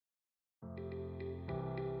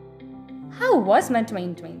How was my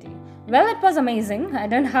 2020? Well, it was amazing. I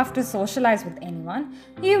didn't have to socialize with anyone.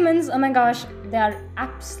 Humans, oh my gosh, they are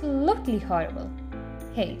absolutely horrible.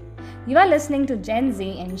 Hey, you are listening to Gen Z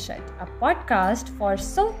in Shit, a podcast for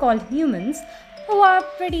so called humans who are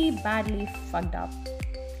pretty badly fucked up.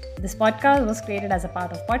 This podcast was created as a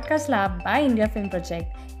part of Podcast Lab by India Film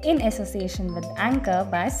Project in association with Anchor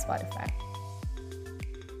by Spotify.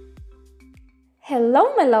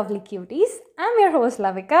 Hello, my lovely cuties. I'm your host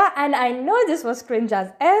Lavika, and I know this was cringe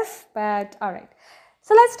as F, but alright.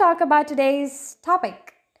 So let's talk about today's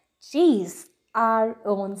topic. Geez, our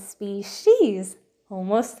own species,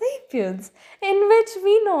 Homo sapiens, in which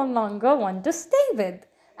we no longer want to stay with.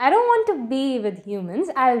 I don't want to be with humans.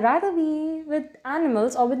 I'd rather be with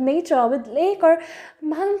animals or with nature or with lake or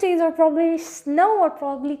mountains or probably snow or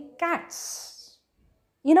probably cats.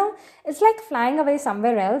 It's like flying away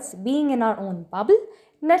somewhere else, being in our own bubble,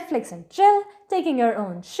 Netflix and chill, taking your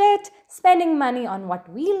own shit, spending money on what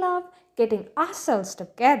we love, getting ourselves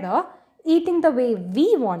together, eating the way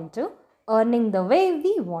we want to, earning the way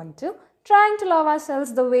we want to, trying to love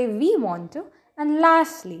ourselves the way we want to, and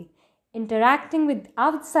lastly, interacting with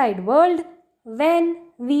outside world when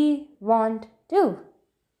we want to.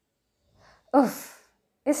 Oof,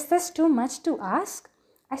 is this too much to ask?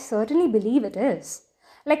 I certainly believe it is.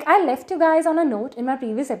 Like I left you guys on a note in my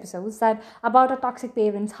previous episodes that about our toxic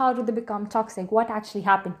parents, how do they become toxic, what actually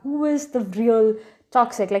happened, who is the real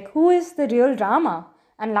toxic, like who is the real drama,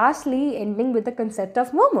 and lastly ending with the concept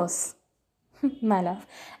of momos, my love,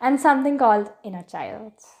 and something called inner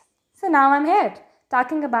child. So now I'm here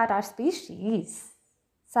talking about our species.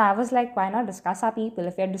 So I was like, why not discuss our people?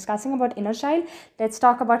 If we're discussing about inner child, let's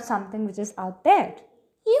talk about something which is out there,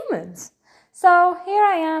 humans. So here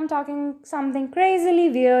I am talking something crazily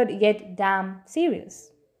weird yet damn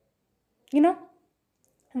serious.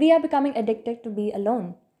 We are becoming addicted to be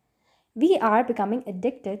alone. We are becoming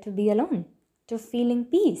addicted to be alone, to feeling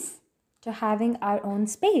peace, to having our own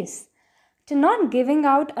space, to not giving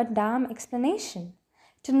out a damn explanation,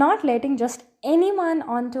 to not letting just anyone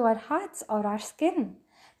onto our hearts or our skin,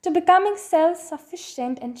 to becoming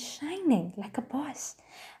self-sufficient and shining like a boss.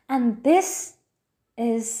 And this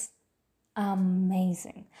is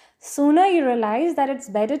amazing. Sooner you realize that it's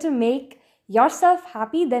better to make yourself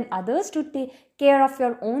happy than others, to take care of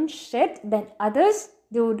your own shit than others,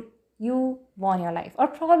 dude, you won your life. Or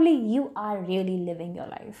probably you are really living your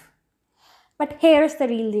life. But here's the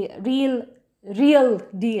real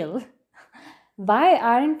deal. Why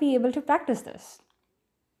aren't we able to practice this?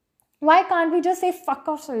 Why can't we just say fuck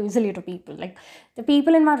off so easily to people? Like the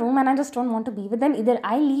people in my room and I just don't want to be with them. Either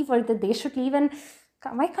I leave or either they should leave, and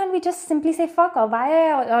why can't we just simply say fuck off? Why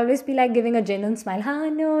I always be like giving a genuine smile?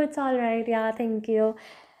 No, it's all right. Yeah, thank you.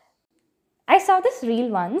 I saw this reel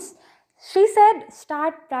once. She said,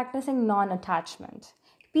 start practicing non-attachment.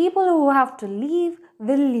 People who have to leave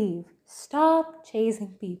will leave. Stop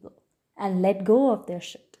chasing people and let go of their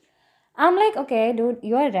shit. I'm like, okay, dude,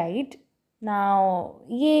 you are right. Now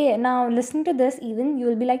listening to this, even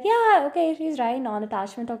you'll be like, yeah, okay, she's right.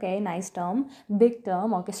 Non-attachment, okay, nice term, big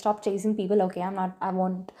term. Okay, stop chasing people. Okay, I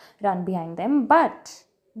won't run behind them. But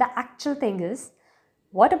the actual thing is,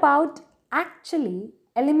 what about actually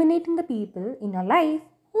eliminating the people in your life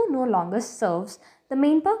who no longer serves the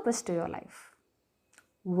main purpose to your life?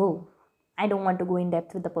 Whoa. I don't want to go in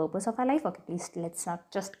depth with the purpose of our life. Okay, please let's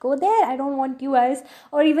not just go there. I don't want you guys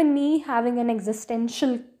or even me having an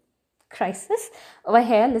existential crisis over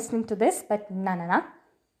here listening to this, but na.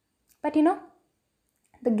 But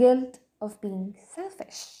the guilt of being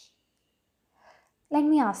selfish. Let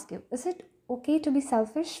me ask you, is it okay to be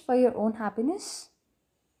selfish for your own happiness?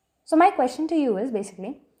 So my question to you is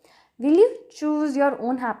basically, will you choose your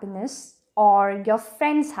own happiness or your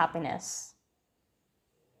friend's happiness?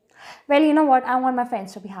 Well, you know what? I want my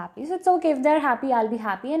friends to be happy. So it's okay. If they're happy, I'll be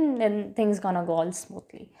happy and then things gonna go all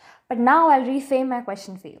smoothly. But now I'll reframe my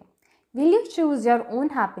question for you. Will you choose your own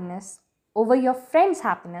happiness over your friend's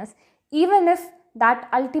happiness, even if that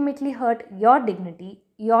ultimately hurt your dignity,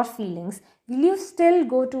 your feelings? Will you still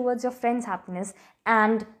go towards your friend's happiness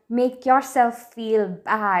and make yourself feel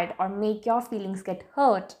bad or make your feelings get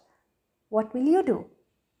hurt? What will you do?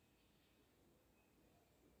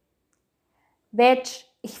 Which,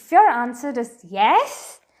 if your answer is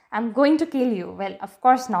yes, I'm going to kill you. Well, of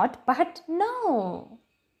course not, but no.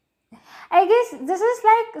 I guess this is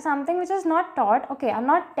like something which is not taught. Okay, I'm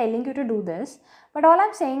not telling you to do this, but all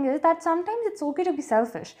I'm saying is that sometimes it's okay to be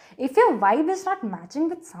selfish. If your vibe is not matching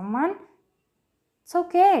with someone, it's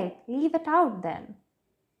okay. Leave it out then.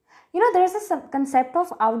 There is a concept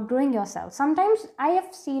of outgrowing yourself. Sometimes I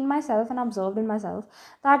have seen myself and observed in myself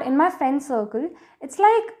that in my friend circle, it's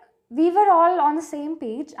like we were all on the same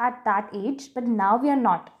page at that age, but now we are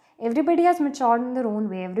not. Everybody has matured in their own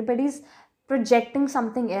way. Everybody's projecting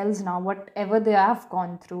something else now, whatever they have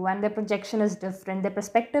gone through, and their projection is different, their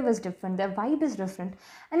perspective is different, their vibe is different.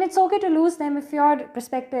 And it's okay to lose them if your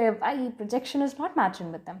perspective, i.e., projection, is not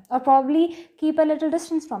matching with them, or probably keep a little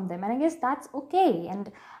distance from them. And I guess that's okay.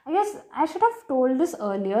 And I guess I should have told this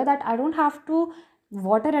earlier, that I don't have to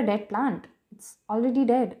water a dead plant. It's already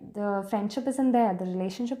dead. The friendship isn't there, the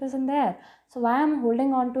relationship isn't there. So why am I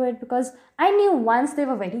holding on to it? Because I knew once they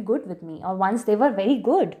were very good with me, or once they were very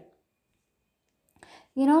good.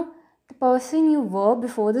 You know, the person you were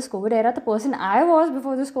before this COVID era, the person I was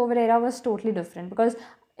before this COVID era was totally different. Because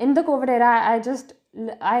in the COVID era, I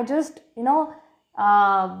just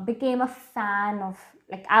became a fan of,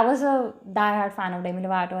 like, I was a diehard fan of Demi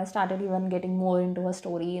Lovato. I started even getting more into her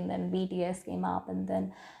story, and then BTS came up, and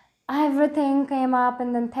then everything came up,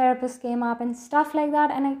 and then Therapist came up, and stuff like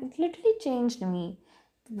that. And it literally changed me.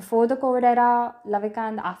 Before the COVID era, Lavika,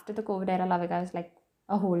 and after the COVID era, Lavika is like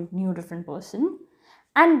a whole new different person.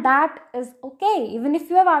 And that is okay. Even if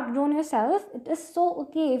you have outgrown yourself, it is so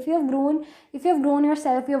okay. If you have grown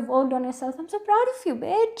yourself, you have worked on yourself, I'm so proud of you,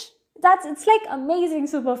 bitch. It's like amazing,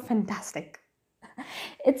 super fantastic.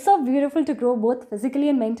 It's so beautiful to grow both physically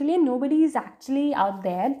and mentally, and nobody is actually out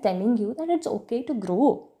there telling you that it's okay to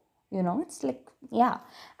grow. It's like, yeah.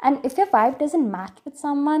 And if your vibe doesn't match with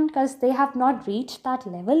someone because they have not reached that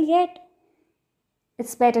level yet,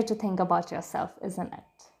 it's better to think about yourself, isn't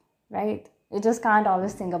it? Right? You just can't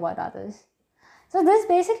always think about others. So this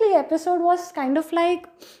basically episode was kind of like,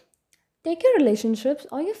 take your relationships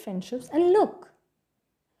or your friendships and look,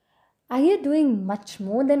 are you doing much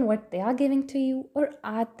more than what they are giving to you, or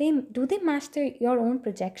do they match your own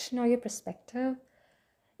projection or your perspective?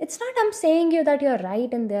 It's not I'm saying you that you're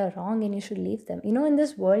right and they're wrong and you should leave them. In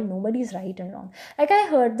this world, nobody's right and wrong. Like, I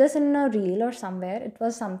heard this in a reel or somewhere. It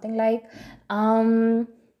was something like,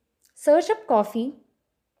 search up coffee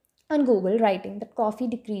on Google, writing that coffee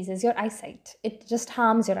decreases your eyesight. It just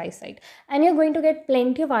harms your eyesight. And you're going to get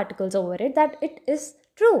plenty of articles over it that it is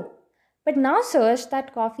true. But now search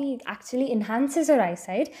that coffee actually enhances your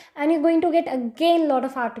eyesight, and you're going to get again a lot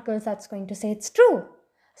of articles that's going to say it's true.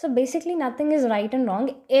 So basically, nothing is right and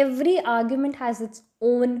wrong. Every argument has its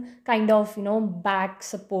own kind of, back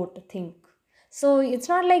support thing. So it's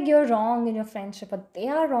not like you're wrong in your friendship or they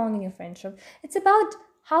are wrong in your friendship. It's about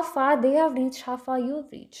how far they have reached, how far you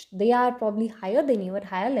have reached. They are probably higher than you at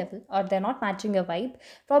higher level, or they're not matching your vibe.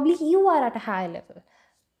 Probably you are at a higher level.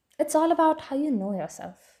 It's all about how you know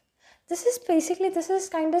yourself. This is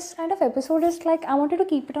kind of episode is like, I wanted to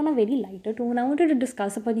keep it on a very lighter tone. I wanted to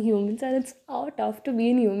discuss about humans, and it's how tough to be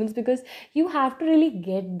in humans, because you have to really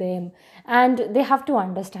get them, and they have to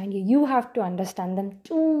understand you. You have to understand them.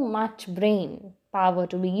 Too much brain power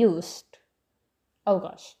to be used. Oh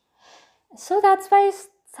gosh. So that's why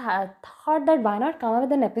thought that why not come up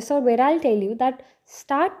with an episode where I'll tell you that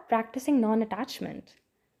start practicing non-attachment,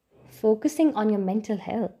 focusing on your mental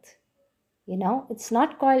health. It's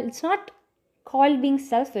not called being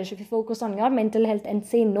selfish if you focus on your mental health and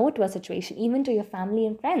say no to a situation, even to your family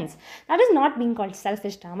and friends. That is not being called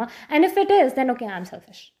selfish, Dharma. And if it is, then okay, I'm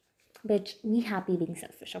selfish. Bitch, be happy being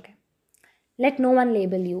selfish, okay? Let no one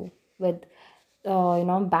label you with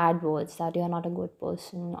bad words, that you're not a good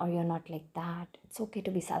person or you're not like that. It's okay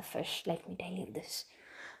to be selfish. Let me tell you this.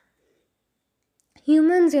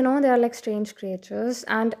 Humans, they are like strange creatures,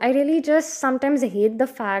 and I really just sometimes hate the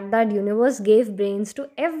fact that universe gave brains to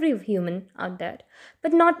every human out there,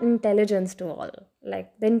 but not intelligence to all.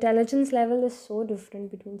 Like, the intelligence level is so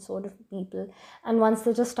different between so different people, and once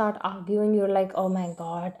they just start arguing, you're like, oh my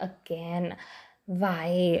god, again,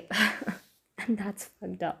 why? And that's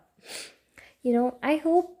fucked up. I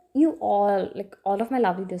hope you all, like all of my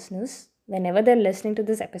lovely listeners, whenever they're listening to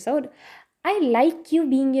this episode, I like you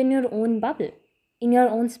being in your own bubble, in your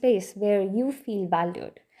own space where you feel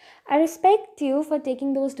valued. I respect you for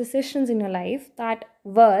taking those decisions in your life that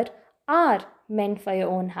are meant for your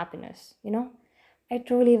own happiness. I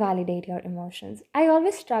truly validate your emotions. I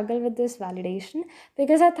always struggle with this validation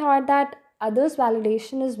because I thought that others'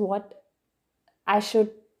 validation is what I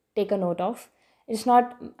should take a note of. It's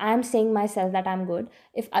not I'm saying myself that I'm good.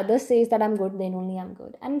 If others says that I'm good, then only I'm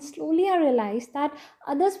good. And slowly I realized that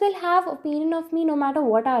others will have opinion of me no matter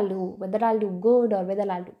what I'll do, whether I'll do good or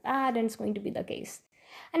whether I'll do bad, and it's going to be the case.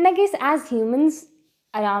 And I guess as humans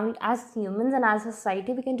and as a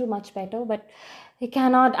society, we can do much better, but you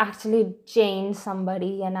cannot actually change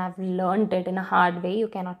somebody, and I've learned it in a hard way. You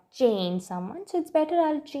cannot change someone, so it's better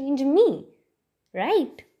I'll change me,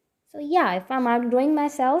 right? So yeah, if I'm outgrowing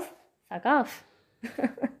myself, fuck off.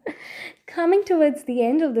 coming towards the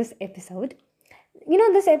end of this episode,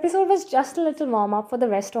 this episode was just a little warm up for the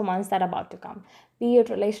rest of months that are about to come. Be it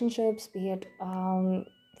relationships, be it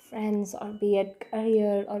friends, or be it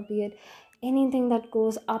career, or be it anything that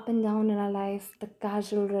goes up and down in our life, the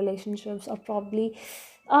casual relationships, or probably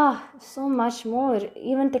so much more.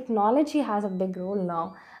 Even technology has a big role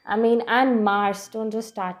now. I mean, and Mars, don't just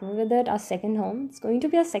start me with it. Our second home. It's going to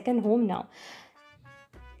be a second home now.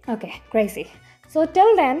 Okay, crazy. So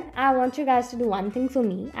till then, I want you guys to do one thing for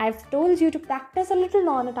me. I've told you to practice a little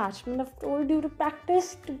non-attachment. I've told you to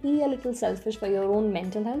practice to be a little selfish for your own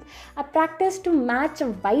mental health. I practice to match a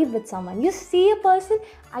vibe with someone. You see a person,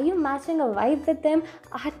 are you matching a vibe with them?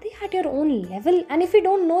 Are they at your own level? And if you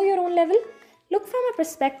don't know your own level, look from a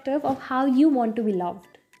perspective of how you want to be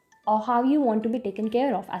loved or how you want to be taken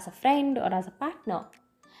care of as a friend or as a partner.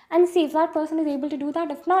 And see if that person is able to do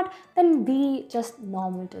that. If not, then be just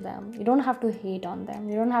normal to them. You don't have to hate on them.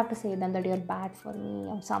 You don't have to say them that you're bad for me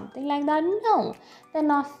or something like that. No, they're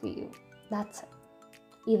not for you. That's it.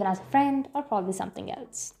 Even as a friend or probably something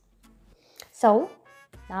else. So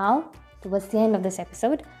now, towards the end of this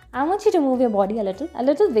episode, I want you to move your body a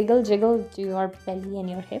little wiggle jiggle to your belly and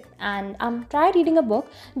your hip, and try reading a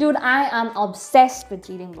book. Dude, I am obsessed with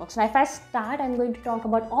reading books. Now if I start, I'm going to talk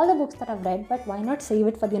about all the books that I've read, but why not save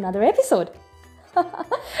it for another episode?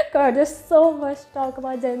 God, there's so much to talk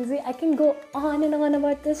about Gen Z. I can go on and on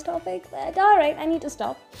about this topic, but alright, I need to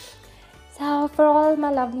stop. So for all my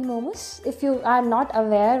lovely momos, if you are not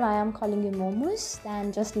aware why I'm calling you momos,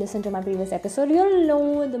 then just listen to my previous episode. You'll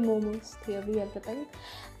know the momos theory, everything.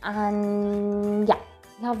 And yeah,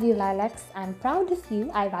 love you, lilacs. I'm proud of you.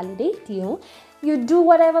 I validate you. You do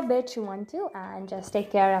whatever bitch you want to, and just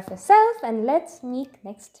take care of yourself. And let's meet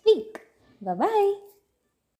next week. Bye bye.